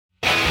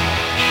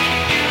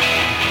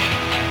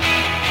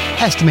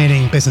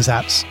Estimating Business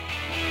Apps.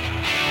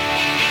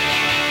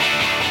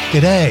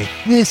 G'day,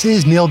 this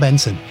is Neil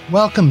Benson.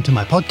 Welcome to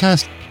my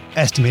podcast,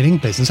 Estimating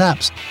Business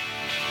Apps.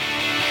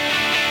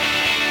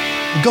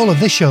 The goal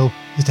of this show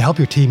is to help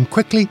your team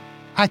quickly,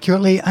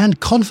 accurately, and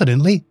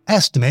confidently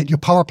estimate your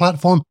Power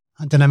Platform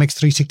and Dynamics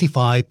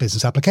 365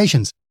 business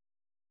applications.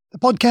 The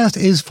podcast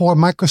is for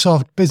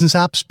Microsoft Business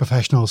Apps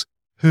professionals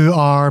who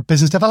are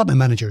business development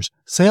managers,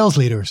 sales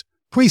leaders,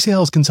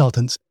 pre-sales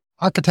consultants,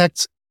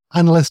 architects,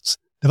 analysts,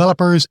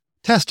 developers,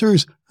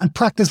 testers, and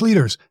practice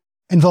leaders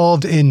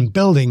involved in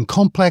building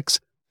complex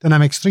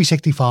Dynamics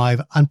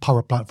 365 and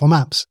Power Platform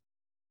apps.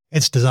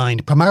 It's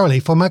designed primarily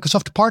for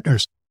Microsoft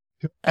partners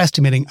who are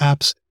estimating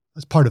apps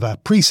as part of a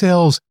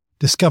pre-sales,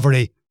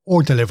 discovery,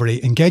 or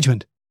delivery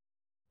engagement.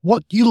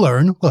 What you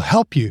learn will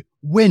help you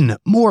win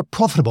more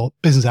profitable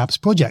business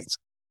apps projects.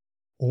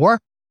 Or,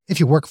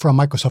 if you work for a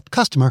Microsoft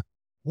customer,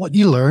 what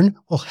you learn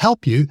will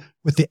help you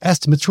with the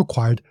estimates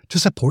required to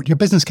support your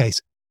business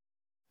case.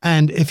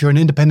 And if you're an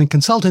independent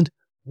consultant,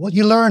 what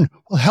you learn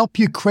will help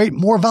you create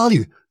more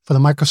value for the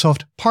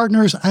Microsoft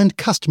partners and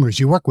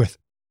customers you work with.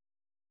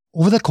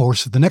 Over the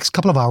course of the next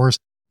couple of hours,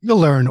 you'll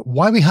learn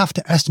why we have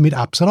to estimate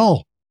apps at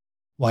all,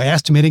 why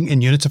estimating in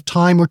units of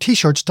time or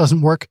t-shirts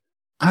doesn't work,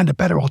 and a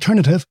better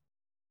alternative.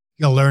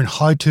 You'll learn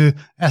how to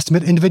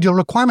estimate individual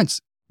requirements,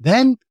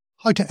 then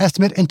how to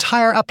estimate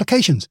entire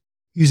applications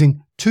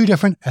using two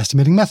different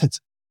estimating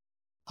methods.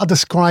 I'll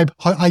describe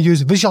how I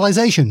use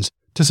visualizations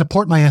to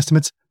support my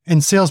estimates in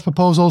sales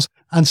proposals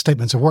and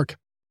statements of work.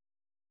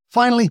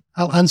 Finally,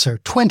 I'll answer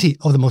 20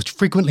 of the most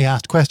frequently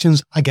asked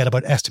questions I get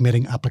about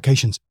estimating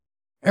applications.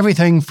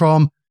 Everything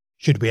from,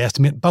 should we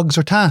estimate bugs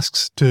or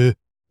tasks, to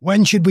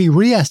when should we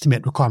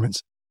re-estimate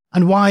requirements,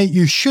 and why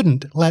you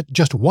shouldn't let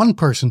just one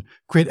person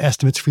create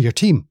estimates for your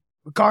team,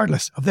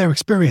 regardless of their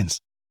experience.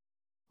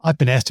 I've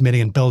been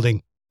estimating and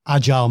building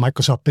agile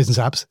Microsoft business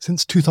apps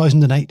since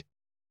 2008.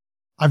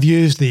 I've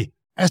used the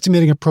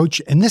estimating approach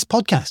in this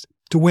podcast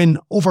to win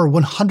over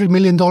 $100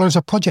 million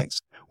of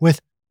projects with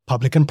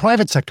public and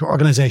private sector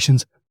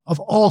organizations of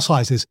all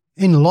sizes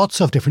in lots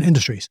of different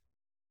industries.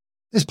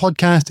 This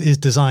podcast is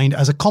designed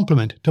as a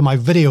complement to my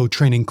video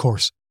training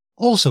course,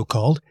 also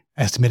called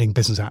Estimating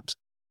Business Apps.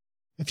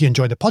 If you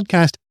enjoy the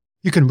podcast,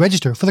 you can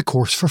register for the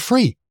course for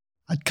free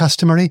at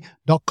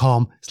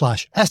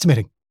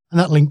customary.com/estimating, and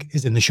that link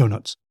is in the show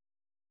notes.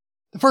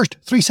 The first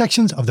 3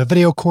 sections of the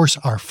video course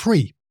are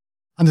free,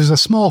 and there's a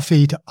small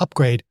fee to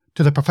upgrade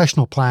to the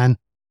professional plan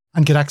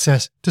and get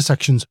access to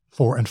sections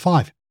 4 and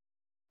 5.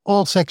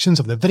 All sections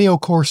of the video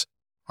course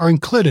are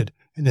included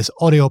in this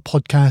audio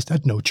podcast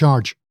at no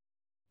charge.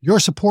 Your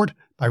support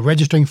by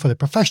registering for the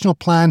professional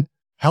plan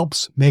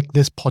helps make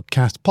this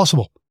podcast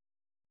possible.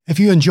 If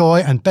you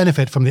enjoy and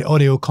benefit from the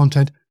audio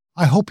content,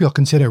 I hope you'll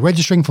consider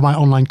registering for my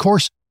online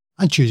course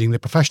and choosing the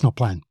professional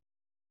plan.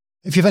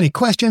 If you have any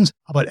questions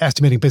about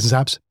estimating business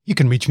apps, you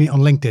can reach me on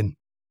LinkedIn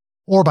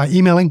or by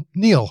emailing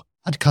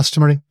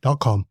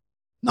neil@customary.com.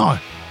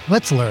 Now,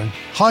 let's learn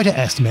how to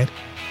estimate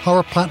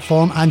Power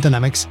Platform and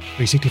Dynamics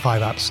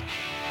 365 apps.